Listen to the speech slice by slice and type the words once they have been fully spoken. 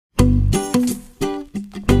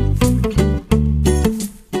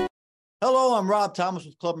I'm Rob Thomas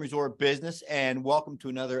with Club and Resort Business, and welcome to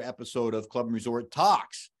another episode of Club and Resort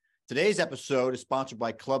Talks. Today's episode is sponsored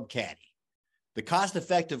by Club Caddy, the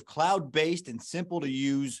cost-effective, cloud-based, and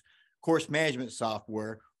simple-to-use course management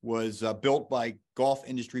software was built by golf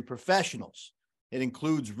industry professionals. It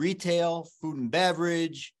includes retail, food and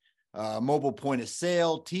beverage, mobile point of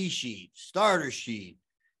sale, tee sheet, starter sheet,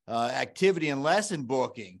 activity and lesson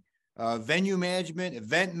booking, venue management,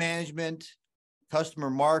 event management, customer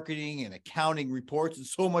marketing and accounting reports, and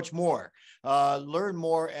so much more. Learn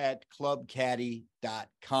more at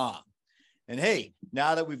clubcaddy.com. And hey,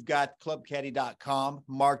 now that we've got clubcaddy.com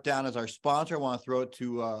marked down as our sponsor, I want to throw it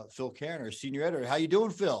to Phil Karen, our senior editor. How you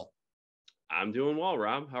doing, Phil? I'm doing well,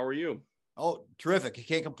 Rob. How are you? Oh, terrific. I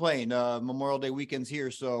can't complain. Memorial Day weekend's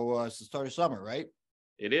here, so it's the start of summer, right?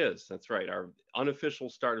 It is. That's right. Our unofficial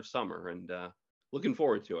start of summer, and looking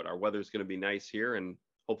forward to it. Our weather's going to be nice here, and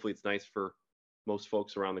hopefully it's nice for most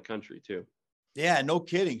folks around the country, too. Yeah, no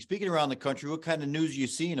kidding. Speaking around the country, what kind of news are you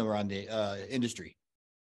seeing around the industry?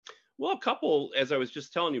 Well, a couple, as I was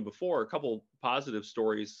just telling you before, a couple positive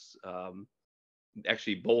stories,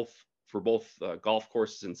 actually both golf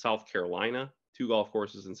courses in South Carolina, 2 golf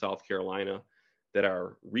courses in South Carolina that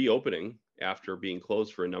are reopening after being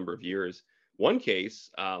closed for a number of years. One case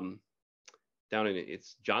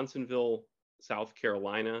it's Johnsonville, South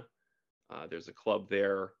Carolina. There's a club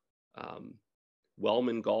there,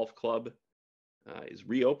 Wellman Golf Club, is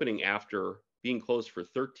reopening after being closed for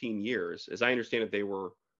 13 years. As I understand it, they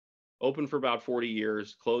were open for about 40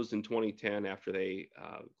 years, closed in 2010 after they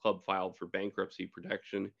club filed for bankruptcy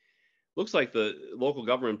protection. Looks like the local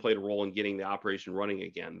government played a role in getting the operation running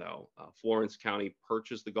again, though. Florence County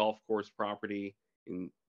purchased the golf course property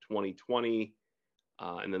in 2020,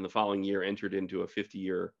 and then the following year entered into a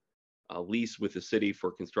 50-year lease with the city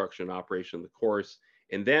for construction and operation of the course.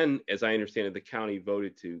 And then, as I understand it, the county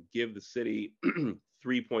voted to give the city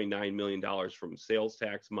 $3.9 million from sales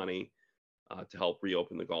tax money to help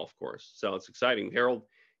reopen the golf course. So it's exciting. Harold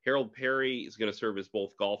Perry is going to serve as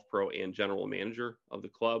both golf pro and general manager of the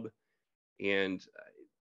club. And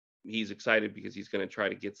he's excited because he's going to try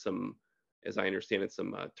to get some, as I understand it,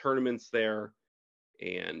 some tournaments there.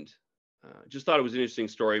 And just thought it was an interesting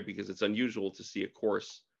story because it's unusual to see a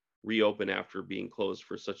course reopen after being closed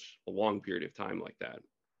for such a long period of time like that.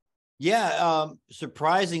 Yeah,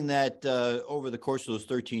 surprising that over the course of those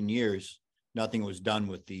 13 years, nothing was done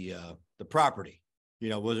with the property. You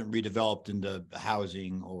know, it wasn't redeveloped into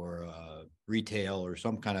housing or retail or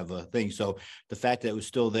some kind of a thing. So the fact that it was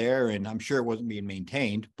still there, and I'm sure it wasn't being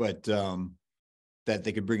maintained, but that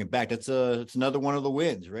they could bring it back, it's another one of the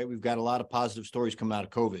wins, right? We've got a lot of positive stories coming out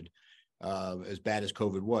of COVID. As bad as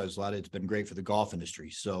COVID was, it's been great for the golf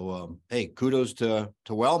industry. So, hey, kudos to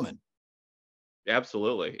Wellman.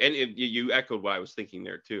 Absolutely. And you echoed what I was thinking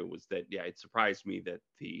there too, was that, yeah, it surprised me that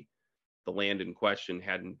the land in question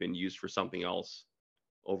hadn't been used for something else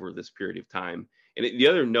over this period of time. And the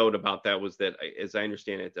other note about that was that, as I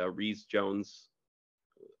understand it, Rees Jones,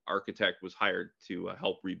 architect, was hired to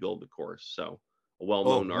help rebuild the course. So a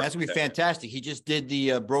well-known architect. That's going to be fantastic. He just did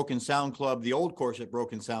the Broken Sound Club, the old course at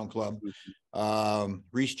Broken Sound Club.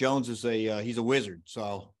 Rees Jones is he's a wizard.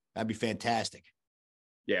 So that'd be fantastic.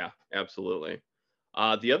 Yeah, absolutely.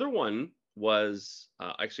 The other one was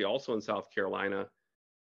actually also in South Carolina.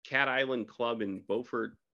 Cat Island Club in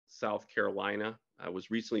Beaufort, South Carolina,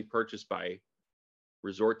 was recently purchased by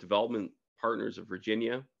Resort Development Partners of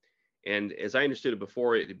Virginia. And as I understood it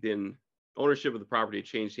before, it had been ownership of the property had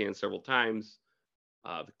changed hands several times.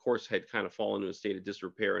 The course had kind of fallen into a state of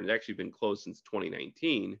disrepair and had actually been closed since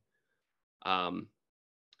 2019. And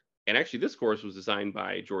actually, this course was designed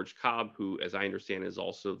by George Cobb, who, as I understand, is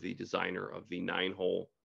also the designer of the 9-hole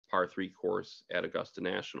par 3 course at Augusta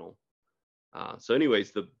National. So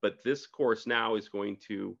anyways, but this course now is going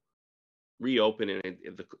to reopen, and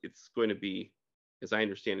it's going to be, as I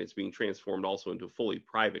understand, it's being transformed also into a fully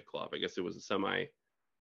private club. I guess it was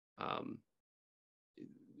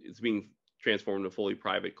it's being transformed into a fully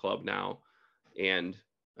private club now, and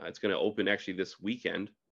it's going to open actually this weekend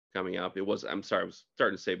coming up. I was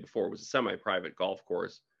starting to say before, it was a semi-private golf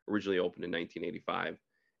course, originally opened in 1985,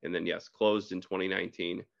 and then, yes, closed in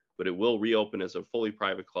 2019, but it will reopen as a fully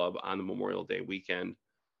private club on the Memorial Day weekend.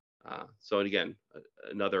 So again,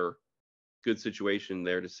 another good situation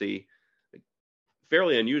there to see.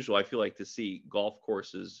 Fairly unusual, I feel like, to see golf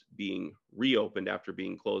courses being reopened after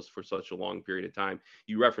being closed for such a long period of time.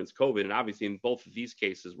 You referenced COVID, and obviously in both of these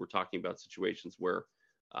cases, we're talking about situations where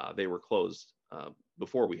they were closed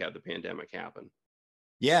before we had the pandemic happen.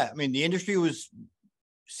 Yeah, I mean, the industry was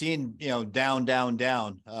seeing, down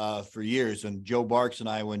for years. And Joe Barks and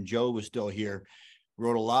I, when Joe was still here,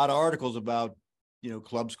 wrote a lot of articles about,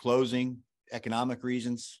 clubs closing, economic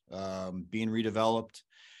reasons, being redeveloped.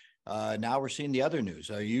 Now we're seeing the other news.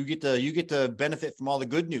 You get to benefit from all the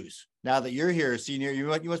good news. Now that you're here, senior, you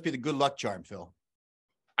must be the good luck charm, Phil.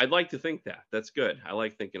 I'd like to think that. That's good. I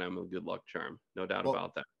like thinking I'm a good luck charm. No doubt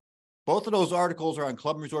about that. Both of those articles are on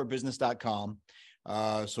clubandresortbusiness.com.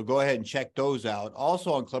 So go ahead and check those out.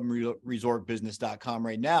 Also on clubandresortbusiness.com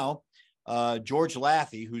right now, George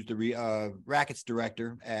Laffey, who's the rackets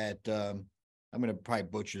director at, I'm going to probably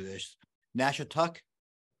butcher this, Nashatuck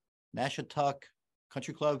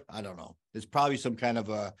Country Club. I don't know. It's probably some kind of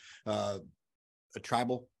a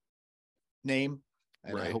tribal name.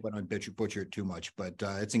 And right. I hope I don't butcher it too much, but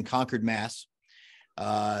it's in Concord, Mass.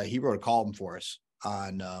 He wrote a column for us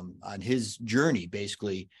on his journey,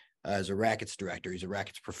 basically, as a rackets director. He's a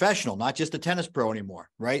rackets professional, not just a tennis pro anymore,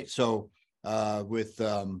 right? So with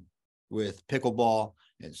pickleball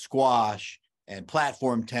and squash and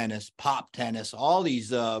platform tennis, pop tennis, all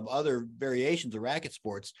these other variations of racket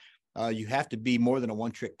sports, you have to be more than a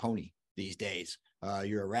one-trick pony these days.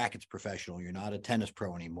 You're a rackets professional. You're not a tennis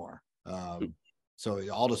pro anymore. So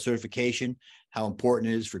all the certification, how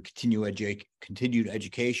important it is for continued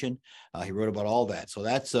education. He wrote about all that. So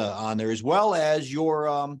that's on there, as well as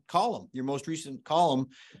your column, your most recent column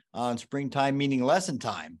on springtime, meaning lesson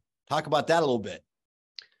time. Talk about that a little bit.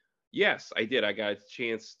 Yes, I did. I got a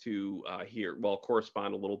chance to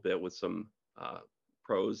correspond a little bit with some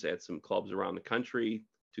pros at some clubs around the country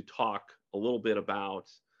to talk a little bit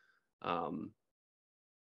about kind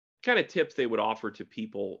of tips they would offer to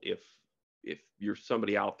people if you're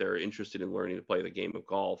somebody out there interested in learning to play the game of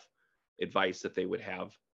golf, advice that they would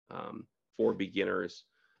have for beginners.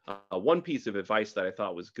 One piece of advice that I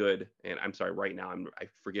thought was good, and I'm sorry, right now I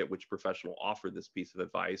forget which professional offered this piece of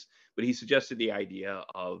advice, but he suggested the idea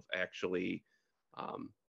of actually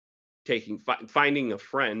finding a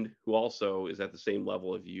friend who also is at the same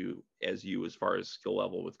level of you as far as skill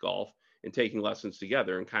level with golf, and taking lessons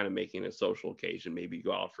together and kind of making a social occasion, maybe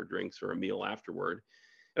go out for drinks or a meal afterward.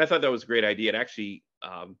 And I thought that was a great idea. It actually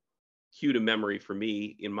cued a memory for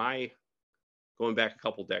me going back a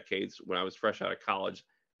couple decades when I was fresh out of college.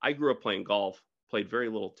 I grew up playing golf, played very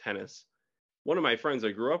little tennis. One of my friends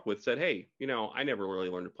I grew up with said, "Hey, I never really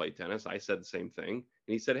learned to play tennis." I said the same thing. And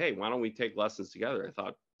he said, "Hey, why don't we take lessons together?" I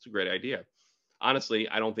thought it's a great idea. Honestly,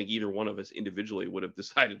 I don't think either one of us individually would have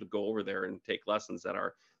decided to go over there and take lessons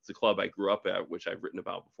it's a club I grew up at, which I've written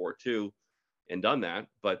about before too, and done that,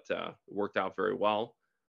 but it worked out very well.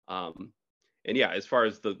 And yeah, as far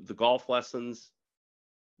as the golf lessons,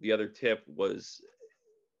 the other tip was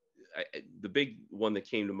the big one that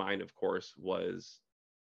came to mind, of course, was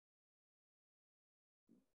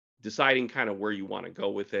deciding kind of where you want to go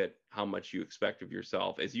with it, how much you expect of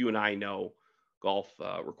yourself. As you and I know, golf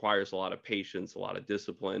requires a lot of patience, a lot of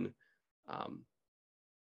discipline.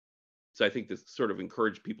 So I think this sort of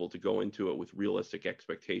encouraged people to go into it with realistic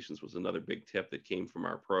expectations was another big tip that came from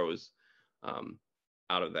our pros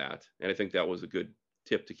out of that. And I think that was a good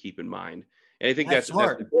tip to keep in mind. And I think that's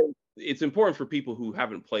smart. It's important for people who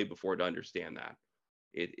haven't played before to understand that.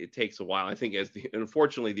 It takes a while. I think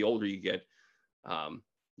unfortunately, the older you get,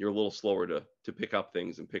 you're a little slower to pick up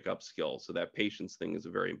things and pick up skills. So that patience thing is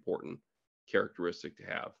a very important characteristic to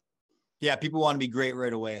have. Yeah, people want to be great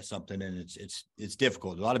right away at something, and it's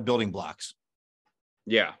difficult. A lot of building blocks.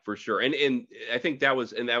 Yeah, for sure. And I think that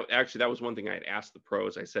was one thing I had asked the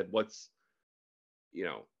pros. I said, we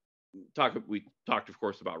talked, of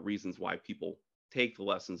course, about reasons why people take the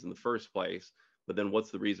lessons in the first place, but then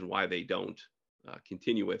what's the reason why they don't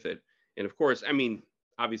continue with it? And of course, I mean,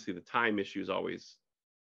 obviously the time issue is always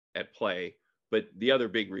at play, but the other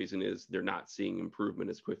big reason is they're not seeing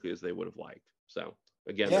improvement as quickly as they would have liked. So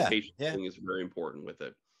again, the patience thing is very important with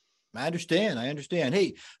it. I understand.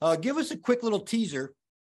 Hey, give us a quick little teaser.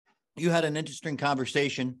 You had an interesting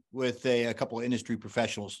conversation with a couple of industry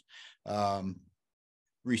professionals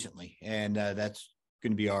recently, and that's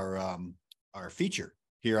going to be our feature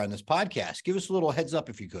here on this podcast. Give us a little heads up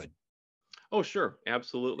if you could. Oh, sure.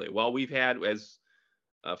 Absolutely. Well, we've had, as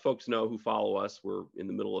folks know who follow us, we're in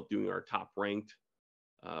the middle of doing our top ranked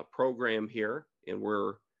program here, and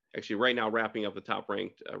we're actually right now wrapping up the top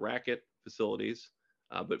ranked racket facilities.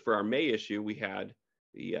 But for our May issue, we had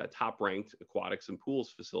the top ranked aquatics and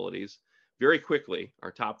pools facilities. Very quickly,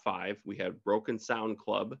 our top 5, we had Broken Sound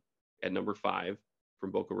Club at number 5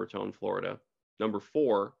 from Boca Raton, Florida. Number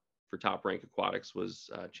 4 for top ranked aquatics was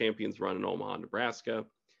Champions Run in Omaha, Nebraska.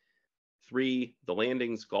 3, the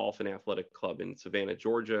Landings Golf and Athletic Club in Savannah,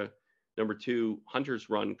 Georgia. Number 2, Hunters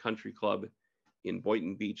Run Country Club in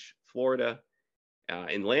Boynton Beach, Florida.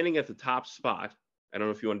 And landing at the top spot, I don't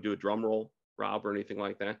know if you want to do a drum roll, Rob, or anything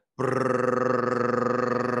like that?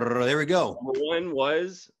 There we go. Number one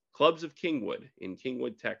was Clubs of Kingwood in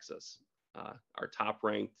Kingwood, Texas, our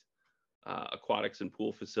top-ranked aquatics and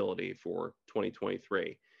pool facility for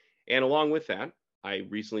 2023. And along with that, I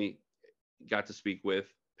recently got to speak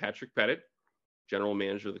with Patrick Pettit, general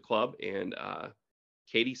manager of the club, and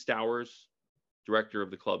Katie Stowers, director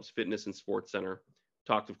of the club's fitness and sports center.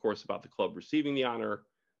 Talked, of course, about the club receiving the honor,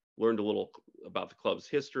 learned a little about the club's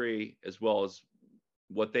history, as well as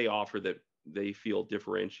what they offer that they feel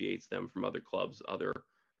differentiates them from other clubs, other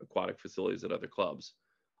aquatic facilities at other clubs.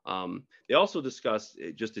 They also discussed,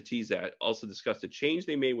 just to tease that, also discussed a change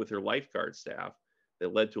they made with their lifeguard staff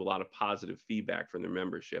that led to a lot of positive feedback from their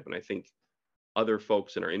membership. And I think other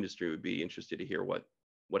folks in our industry would be interested to hear what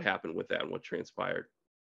happened with that and what transpired.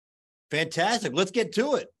 Fantastic. Let's get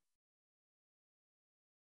to it.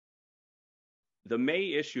 The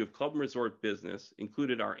May issue of Club and Resort Business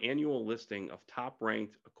included our annual listing of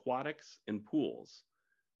top-ranked aquatics and pools.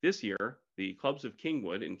 This year, the Clubs of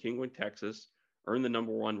Kingwood in Kingwood, Texas, earned the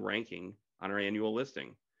 #1 ranking on our annual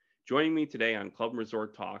listing. Joining me today on Club and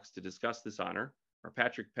Resort Talks to discuss this honor are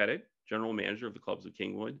Patrick Pettit, General Manager of the Clubs of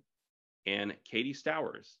Kingwood, and Katie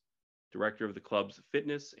Stowers, Director of the club's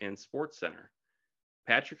Fitness and Sports Center.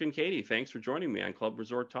 Patrick and Katie, thanks for joining me on Club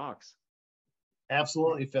Resort Talks.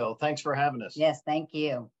 Absolutely, Phil. Thanks for having us. Yes, thank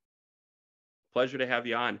you. Pleasure to have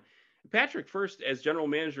you on. Patrick, first, as General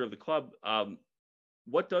Manager of the club,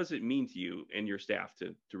 what does it mean to you and your staff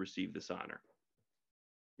to receive this honor?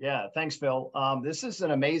 Yeah, thanks, Phil. This is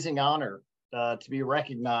an amazing honor to be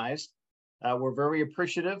recognized. We're very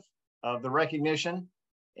appreciative of the recognition.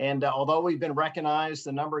 And although we've been recognized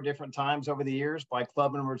a number of different times over the years by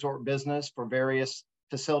Club and Resort Business for various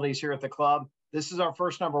facilities here at the club, this is our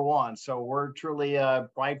first #1. So we're truly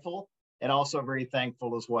prideful and also very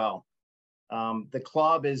thankful as well. The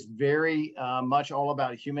club is very much all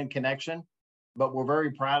about human connection, but we're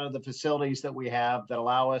very proud of the facilities that we have that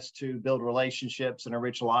allow us to build relationships and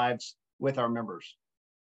enrich lives with our members.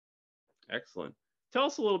 Excellent. Tell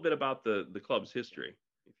us a little bit about the club's history.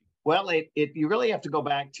 Well, you really have to go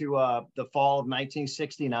back to the fall of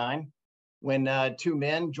 1969, when two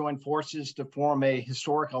men joined forces to form a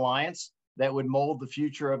historic alliance that would mold the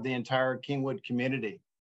future of the entire Kingwood community.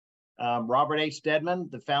 Robert H. Stedman,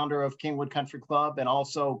 the founder of Kingwood Country Club and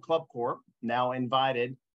also Club Corp, now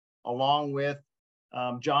invited, along with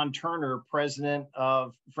John Turner, president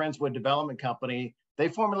of Friendswood Development Company, they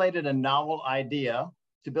formulated a novel idea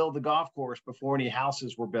to build the golf course before any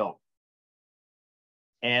houses were built.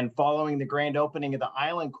 And following the grand opening of the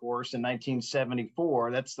Island Course in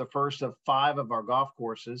 1974, that's the first of 5 of our golf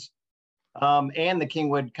courses, and the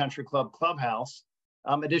Kingwood Country Club clubhouse,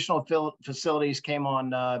 additional facilities came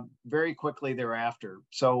on very quickly thereafter.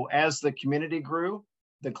 So as the community grew,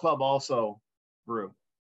 the club also grew.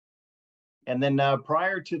 And then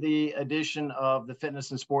prior to the addition of the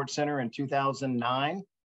Fitness and Sports Center in 2009,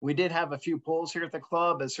 we did have a few pools here at the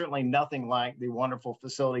club, but certainly nothing like the wonderful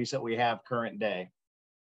facilities that we have current day.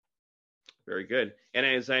 Very good. And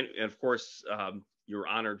of course, you're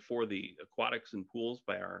honored for the aquatics and pools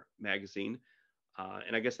by our magazine.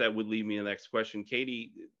 And I guess that would lead me to the next question.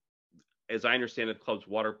 Katie, as I understand it, the club's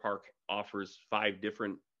water park offers 5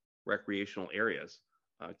 different recreational areas.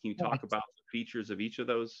 Can you talk about the features of each of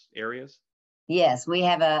those areas? Yes, we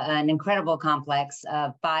have an incredible complex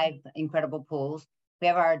of 5 incredible pools. We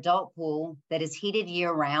have our adult pool that is heated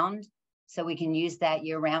year-round, so we can use that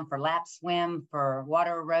year-round for lap swim, for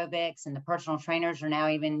water aerobics, and the personal trainers are now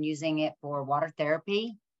even using it for water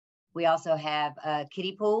therapy. We also have a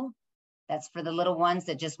kiddie pool. That's for the little ones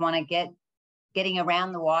that just want to getting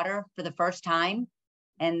around the water for the first time.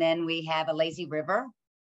 And then we have a lazy river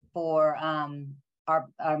for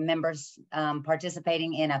our members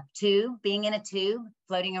participating in a tube, being in a tube,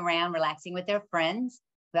 floating around, relaxing with their friends.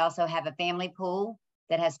 We also have a family pool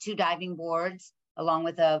that has 2 diving boards along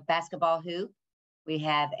with a basketball hoop. We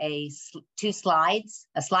have 2 slides,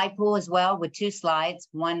 a slide pool as well with 2 slides,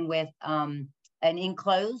 one with an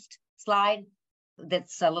enclosed slide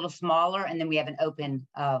that's a little smaller, and then we have an open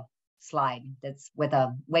slide that's with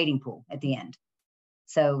a wading pool at the end.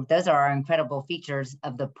 So those are our incredible features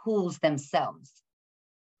of the pools themselves.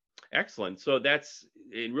 Excellent. So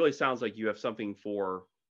it really sounds like you have something for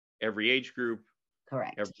every age group.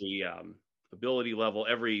 Correct. Every ability level,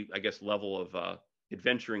 every, I guess, level of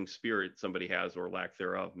adventuring spirit somebody has, or lack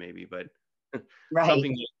thereof, maybe, but right.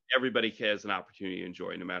 Something that everybody has an opportunity to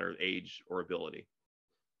enjoy, no matter age or ability.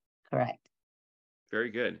 Correct. Very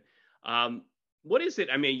good. What is it?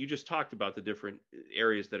 I mean, you just talked about the different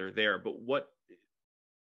areas that are there, but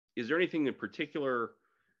is there anything in particular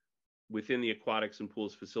within the aquatics and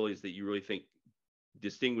pools facilities that you really think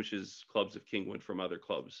distinguishes clubs of Kingwood from other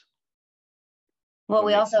clubs? Well, What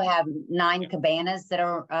we makes also have 9 cabanas that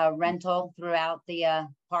are rental throughout the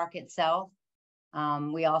park itself.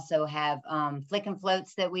 We also have flick and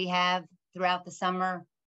floats that we have throughout the summer.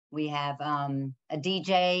 We have a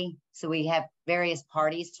DJ, so we have various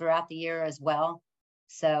parties throughout the year as well.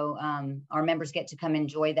 So our members get to come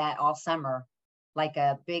enjoy that all summer, like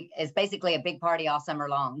it's basically a big party all summer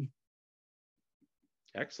long.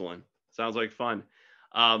 Excellent. Sounds like fun.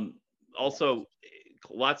 Also,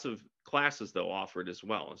 lots of classes though offered as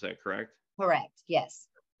well. Is that correct? Correct. Yes.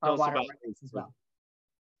 Tell Our us water about aerobics as well.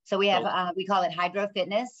 So we have we call it hydro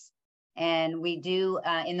fitness, and we do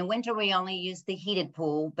in the winter we only use the heated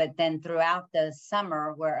pool, but then throughout the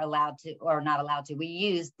summer we're allowed to, or not allowed to, we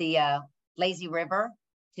use the lazy river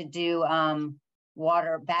to do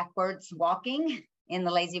water backwards walking in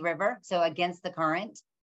the lazy river, so against the current.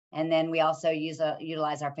 And then we also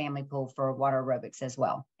utilize our family pool for water aerobics as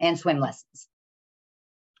well, and swim lessons.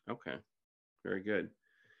 Okay, very good.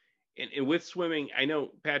 And with swimming, I know,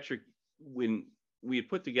 Patrick, when we had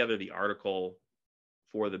put together the article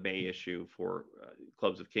for the May issue for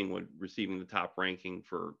clubs of Kingwood receiving the top ranking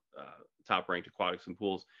for top ranked aquatics and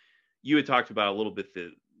pools, you had talked about a little bit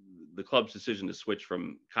the club's decision to switch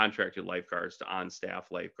from contracted lifeguards to on-staff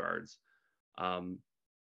lifeguards.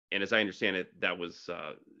 And as I understand it, that was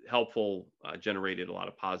helpful, generated a lot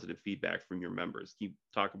of positive feedback from your members. Can you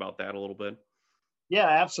talk about that a little bit? Yeah,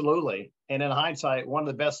 absolutely. And in hindsight, one of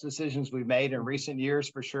the best decisions we've made in recent years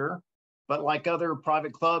for sure. But like other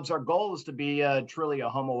private clubs, our goal is to be truly a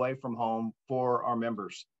home away from home for our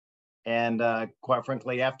members. And quite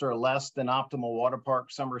frankly, after a less than optimal water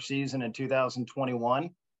park summer season in 2021,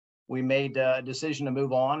 we made a decision to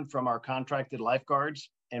move on from our contracted lifeguards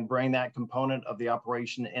and bring that component of the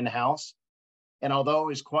operation in-house. And although it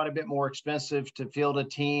was quite a bit more expensive to field a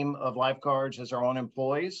team of lifeguards as our own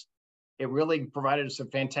employees, it really provided us a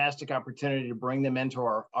fantastic opportunity to bring them into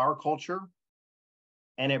our culture.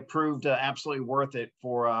 And it proved absolutely worth it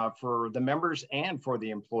for the members and for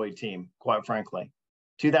the employee team, quite frankly.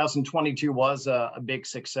 2022 was a big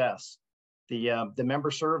success. The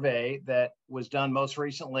member survey that was done most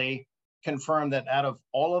recently confirmed that out of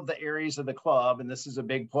all of the areas of the club, and this is a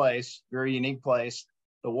big place, very unique place,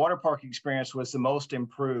 the water park experience was the most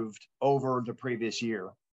improved over the previous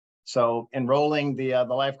year. So enrolling the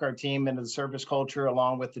lifeguard team into the service culture,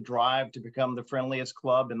 along with the drive to become the friendliest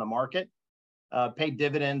club in the market, paid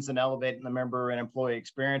dividends in elevating the member and employee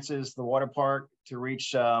experiences, the water park to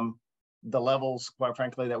reach the levels, quite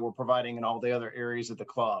frankly, that we're providing in all the other areas of the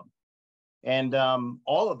club. And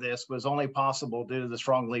all of this was only possible due to the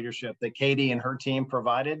strong leadership that Katie and her team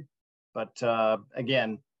provided. But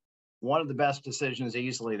again, one of the best decisions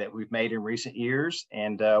easily that we've made in recent years,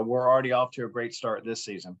 and we're already off to a great start this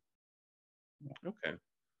season. Okay.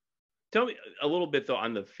 Tell me a little bit though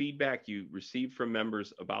on the feedback you received from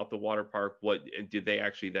members about the water park. What did they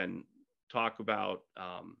actually then talk about?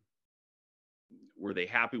 Were they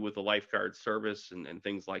happy with the lifeguard service and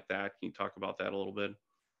things like that? Can you talk about that a little bit?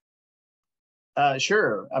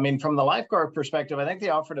 Sure. I mean, from the lifeguard perspective, I think they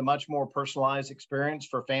offered a much more personalized experience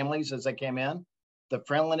for families as they came in. The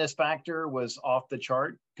friendliness factor was off the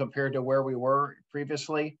chart compared to where we were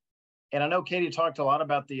previously. And I know Katie talked a lot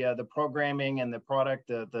about the programming and the product,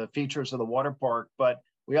 the features of the water park, but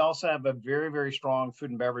we also have a very, very strong food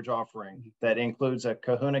and beverage offering that includes a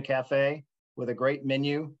Kahuna Cafe with a great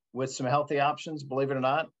menu with some healthy options, believe it or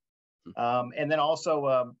not. And then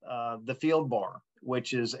also the Field Bar,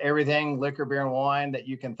 which is everything liquor, beer, and wine that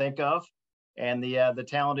you can think of. And the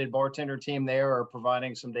talented bartender team there are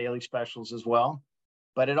providing some daily specials as well.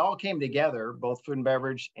 But it all came together, both food and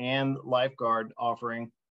beverage and lifeguard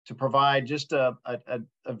offering, to provide just a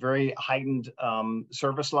very heightened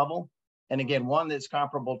service level. And again, one that's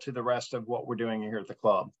comparable to the rest of what we're doing here at the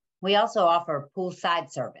club. We also offer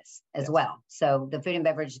poolside service as well. So the food and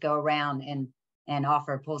beverage go around and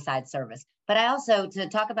offer poolside service. But I also, to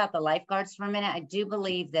talk about the lifeguards for a minute, I do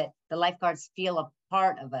believe that the lifeguards feel a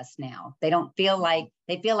part of us now. They feel like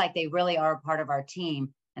they really are a part of our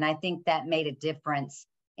team. And I think that made a difference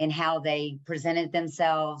in how they presented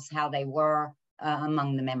themselves, how they were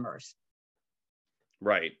among the members.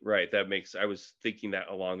 Right. I was thinking that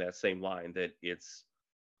along that same line, that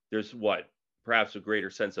there's perhaps a greater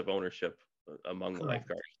sense of ownership among the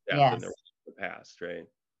lifeguards than there was in the past, right?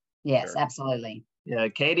 Yes, Sure. absolutely. Yeah,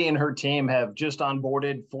 Katie and her team have just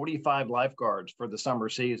onboarded 45 lifeguards for the summer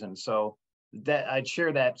season. So that I'd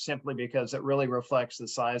share that simply because it really reflects the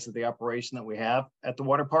size of the operation that we have at the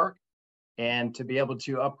water park. And to be able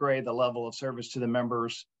to upgrade the level of service to the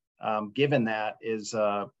members given that is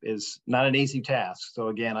not an easy task. So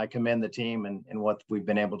again, I commend the team and what we've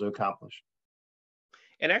been able to accomplish.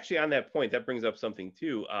 And actually, on that point, that brings up something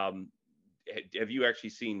too. Have you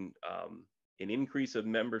actually seen an increase of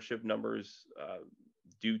membership numbers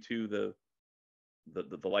due to the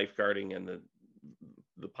lifeguarding and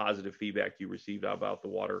the positive feedback you received about the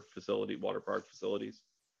water park facilities?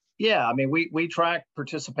 Yeah, I mean, we track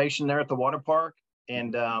participation there at the water park,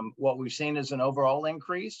 and what we've seen is an overall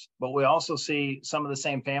increase, but we also see some of the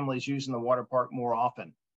same families using the water park more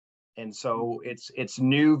often. And so it's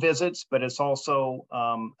new visits, but it's also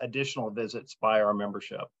additional visits by our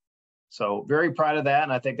membership. So very proud of that,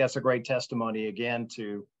 and I think that's a great testimony again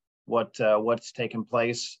to what's taken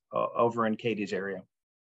place over in Katie's area.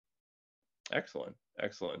 Excellent.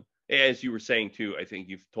 As you were saying too, I think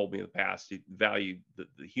you've told me in the past you value the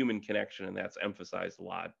human connection, and that's emphasized a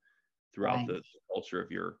lot throughout the culture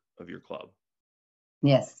of your club.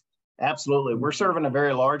 Yes, absolutely. We're serving a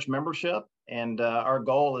very large membership, and our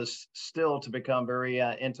goal is still to become very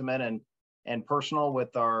intimate and personal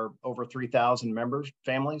with our over 3,000 members,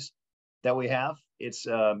 families that we have. It's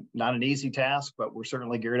not an easy task, but we're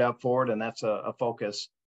certainly geared up for it, and that's a focus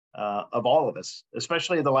of all of us,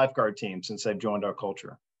 especially the lifeguard team, since they've joined our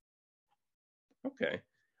culture. Okay.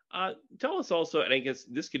 Tell us also, and I guess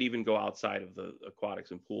this could even go outside of the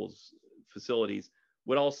aquatics and pools facilities,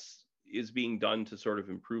 what else is being done to sort of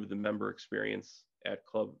improve the member experience at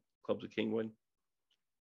Clubs of Kingwood?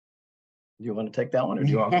 Do you want to take that one, or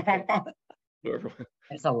do you want to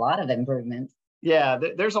There's a lot of improvements. Yeah,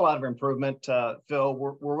 there's a lot of improvement, Phil.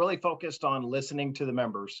 We're really focused on listening to the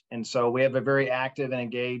members. And so we have a very active and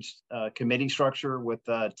engaged committee structure with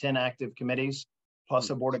 10 active committees, plus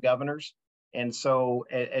a board of governors. And so,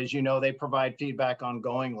 as you know, they provide feedback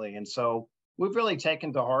ongoingly. And so we've really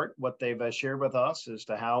taken to heart what they've shared with us as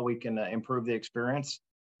to how we can improve the experience.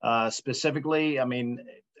 Specifically, I mean,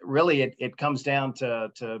 really, it comes down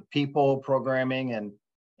to people, programming,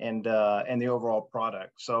 and the overall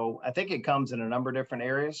product. So I think it comes in a number of different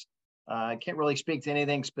areas. I can't really speak to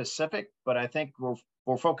anything specific, but I think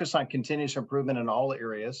we're focused on continuous improvement in all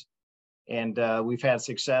areas. And we've had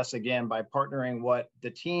success, again, by partnering what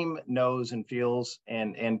the team knows and feels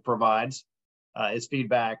and provides as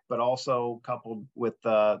feedback, but also coupled with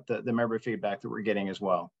the member feedback that we're getting as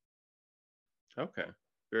well. Okay,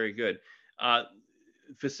 very good.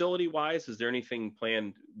 Facility-wise, is there anything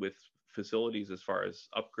planned with facilities as far as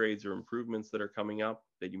upgrades or improvements that are coming up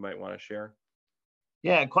that you might want to share?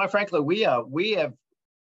 Yeah, quite frankly,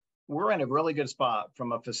 we're in a really good spot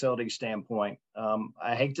from a facility standpoint.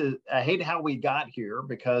 I hate how we got here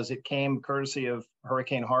because it came courtesy of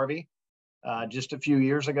Hurricane Harvey just a few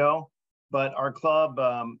years ago. But our club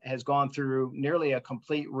has gone through nearly a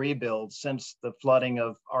complete rebuild since the flooding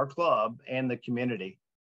of our club and the community.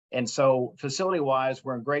 And so facility-wise,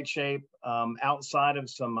 we're in great shape. Outside of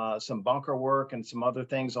some bunker work and some other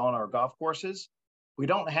things on our golf courses, we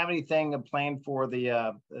don't have anything planned for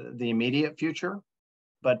the immediate future.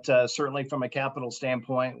 But certainly from a capital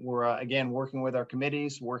standpoint, we're, again, working with our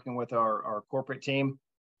committees, working with our corporate team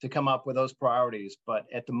to come up with those priorities. But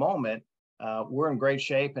at the moment, we're in great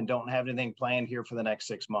shape and don't have anything planned here for the next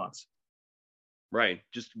 6 months. Right.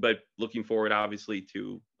 But looking forward, obviously,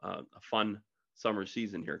 to a fun summer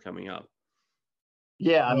season here coming up.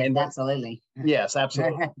 Yeah, I mean, absolutely. Yes,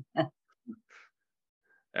 absolutely.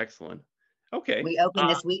 Excellent. Okay. We open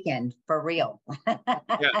this weekend for real.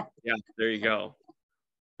 yeah, there you go.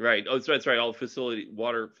 Right. Oh, that's right. All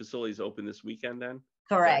water facilities open this weekend then?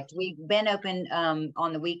 Correct. We've been open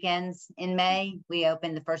on the weekends in May. We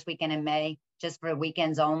opened the first weekend in May just for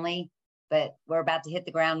weekends only, but we're about to hit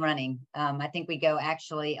the ground running. I think we go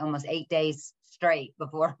actually almost 8 days straight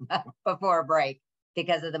before a break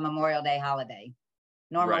because of the Memorial Day holiday.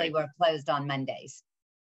 Normally we're closed on Mondays.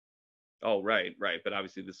 Oh, right. But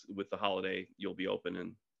obviously with the holiday, you'll be open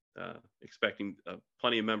and expecting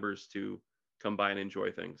plenty of members to come by and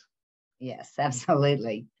enjoy things. Yes,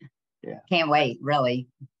 absolutely. Yeah. Can't wait, really.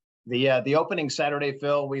 The opening Saturday,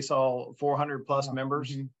 Phil, we saw 400 plus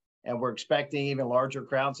members, and we're expecting even larger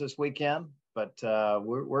crowds this weekend, but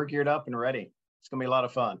we're geared up and ready. It's going to be a lot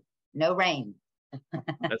of fun. No rain.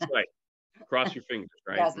 That's right. Cross your fingers,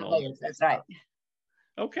 right? Cross your fingers, that's right.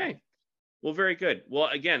 Okay. Well, very good. Well,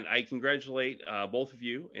 again, I congratulate both of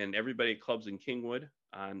you and everybody at Clubs in Kingwood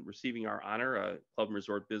on receiving our honor, Club and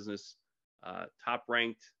Resort Business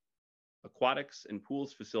top-ranked aquatics and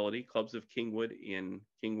pools facility, Clubs of Kingwood in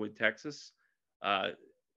Kingwood, Texas.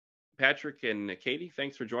 Patrick and Katie,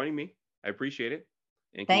 thanks for joining me. I appreciate it.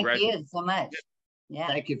 And thank you so much. Yeah.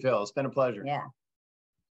 Thank you, Phil. It's been a pleasure. Yeah.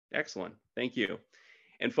 Excellent. Thank you.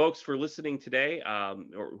 And folks, for listening today,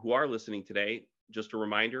 or who are listening today, just a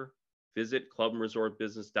reminder, visit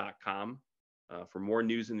clubandresortbusiness.com for more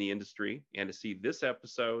news in the industry and to see this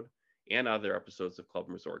episode and other episodes of Club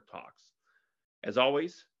and Resort Talks. As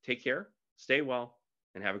always, take care, stay well,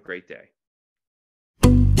 and have a great day.